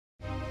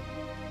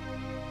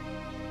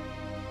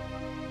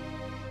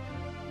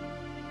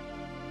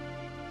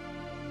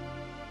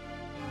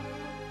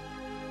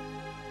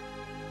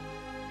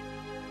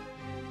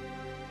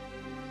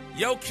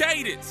Yo,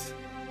 Cadence,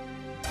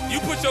 you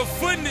put your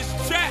foot in this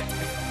track.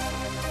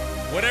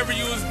 Whatever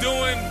you was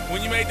doing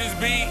when you made this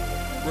beat,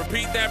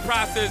 repeat that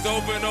process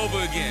over and over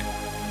again.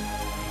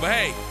 But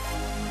hey,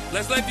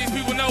 let's let these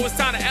people know it's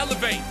time to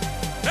elevate.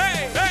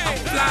 Hey, hey,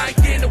 I'm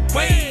flying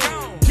away,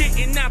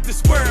 getting out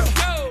this world.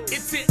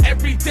 It's an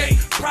everyday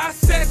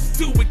process,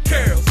 doing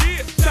curls.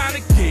 Trying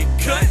to get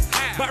cut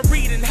by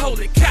reading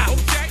Holy Cow.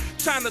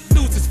 Trying to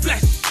lose his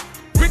flesh,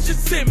 Richard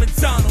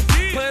Simmons on him.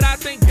 But I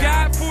thank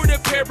God for the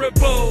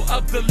parable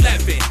of the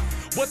 11.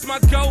 What's my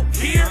goal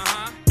here?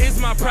 Is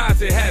my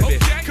prize in heaven.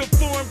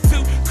 Conform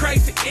to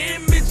Christ's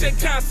image and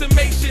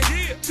consummation.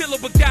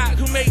 Chillin' with God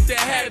who made the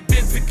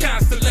heavens and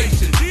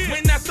constellations.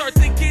 When I start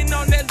thinking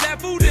on that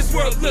level, this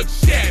world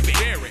looks shabby.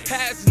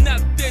 Has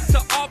nothing to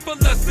offer,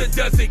 lust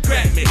doesn't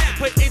grab me.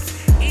 But it's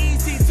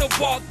easy to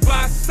walk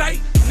by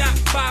sight, not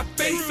by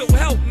faith. So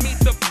help me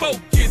to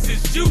focus,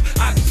 it's you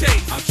I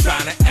chase. I'm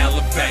trying to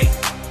elevate,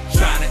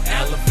 trying to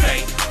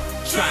elevate,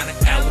 trying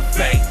to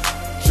elevate,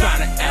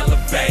 trying to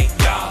elevate,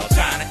 y'all.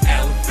 Trying to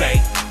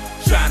elevate,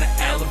 trying to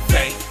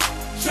elevate,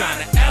 trying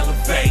to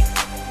elevate,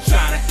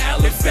 trying to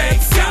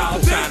elevate, y'all.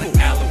 Trying to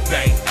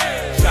elevate,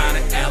 trying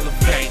to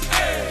elevate,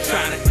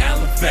 trying to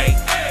elevate,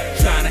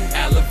 trying to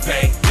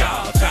elevate,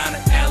 y'all. Trying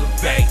to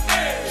elevate,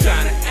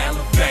 trying to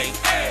elevate,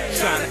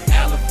 trying to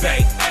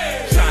elevate,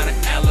 trying to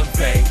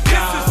elevate,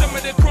 y'all. This is some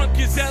of the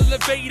crunkiest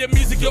elevator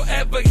music you'll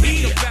ever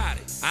hear.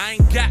 I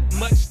ain't got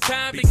much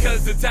time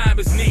because the time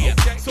is near.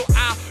 So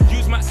I'll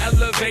use my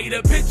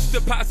elevator pitch,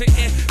 deposit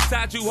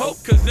inside you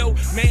hope. Cause no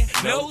man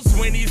knows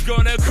when he's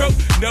gonna croak,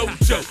 no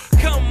joke.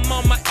 Come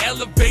on my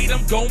elevator,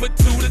 I'm going to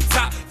the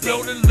top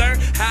floor to learn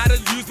how to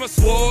use my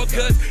sword.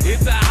 Cause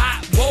it's a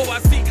hot whoa, I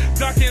see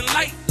dark and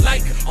light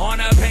like on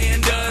a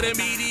panda. The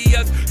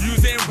media's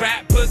using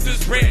rappers to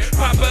spread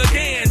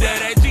propaganda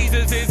that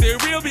Jesus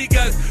isn't real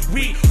because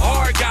we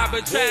are God.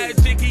 But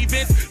tragic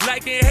events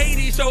like in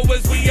Haiti show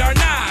us we are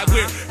not.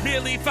 We're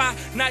merely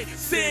finite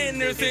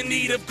sinners in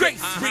need of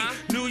grace.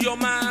 Renew your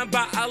mind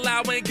by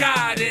allowing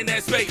God in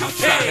that space. I'm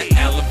trying to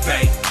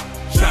elevate,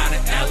 trying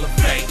to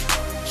elevate,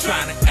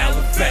 trying to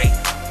elevate,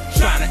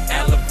 trying to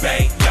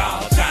elevate,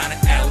 y'all. Trying to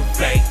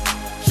elevate,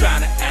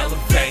 trying to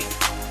elevate,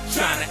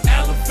 trying to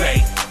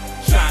elevate,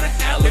 trying to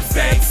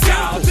elevate,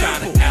 y'all. Trying to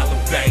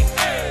elevate,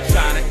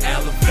 trying to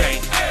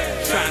elevate,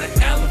 trying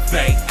to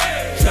elevate,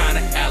 trying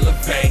to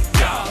elevate,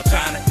 y'all.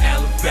 Trying to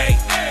elevate,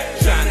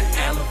 trying to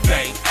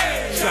elevate,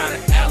 trying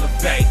to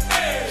elevate,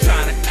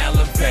 trying to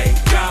elevate,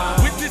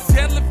 y'all. With this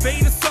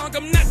elevator song,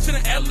 I'm not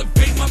trying to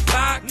elevate my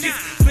pockets.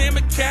 Slam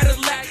a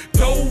Cadillac,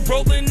 dough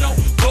rolling on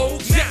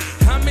Vogue. Yeah,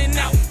 I'm in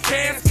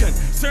outcast,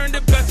 concerned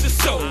about your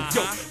soul.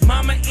 Yo,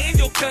 mama and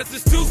your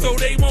cousins too, so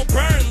they won't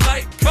burn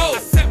like coal. I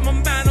set my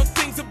mind on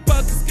things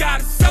above, cause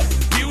God is so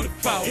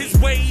beautiful. His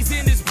ways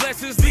and his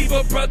blessings leave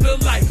a brother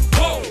like,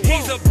 whoa.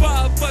 He's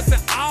above us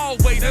and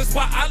always, that's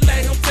why I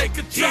let him take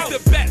control.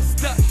 He's the best,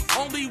 the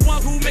only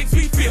one who makes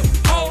me feel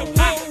whole.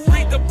 I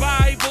read the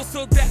Bible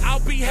so that I'll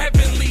be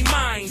heavenly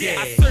minded.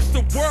 I searched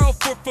the world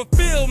for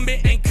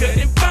fulfillment and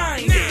couldn't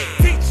find it.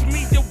 Teach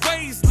me your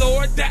ways,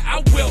 Lord, that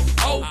I will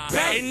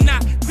obey and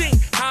not think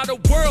how the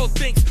world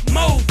thinks.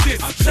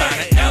 Moses, I'm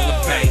trying to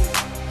elevate,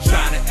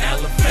 trying to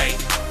elevate,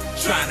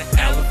 trying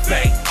to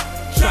elevate,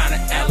 trying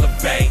to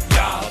elevate,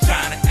 y'all.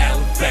 Trying to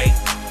elevate,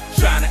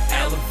 trying to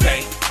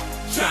elevate,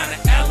 trying to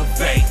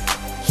elevate,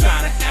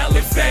 trying to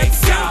elevate,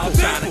 y'all.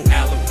 Trying to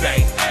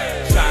elevate,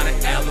 trying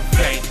to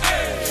elevate,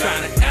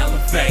 trying to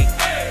elevate,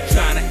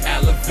 trying to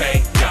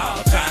elevate,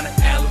 y'all. Trying to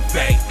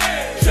elevate,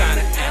 trying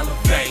to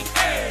elevate,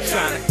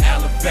 trying to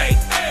elevate,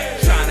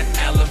 trying to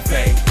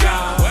elevate,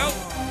 y'all. Well,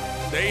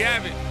 there you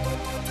have it.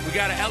 We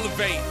gotta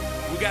elevate.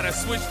 We gotta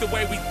switch the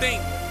way we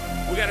think.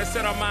 We gotta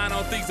set our mind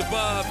on things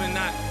above and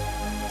not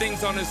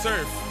things on this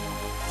earth.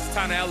 It's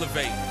time to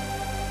elevate.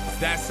 It's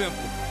that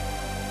simple.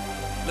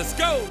 Let's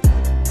go.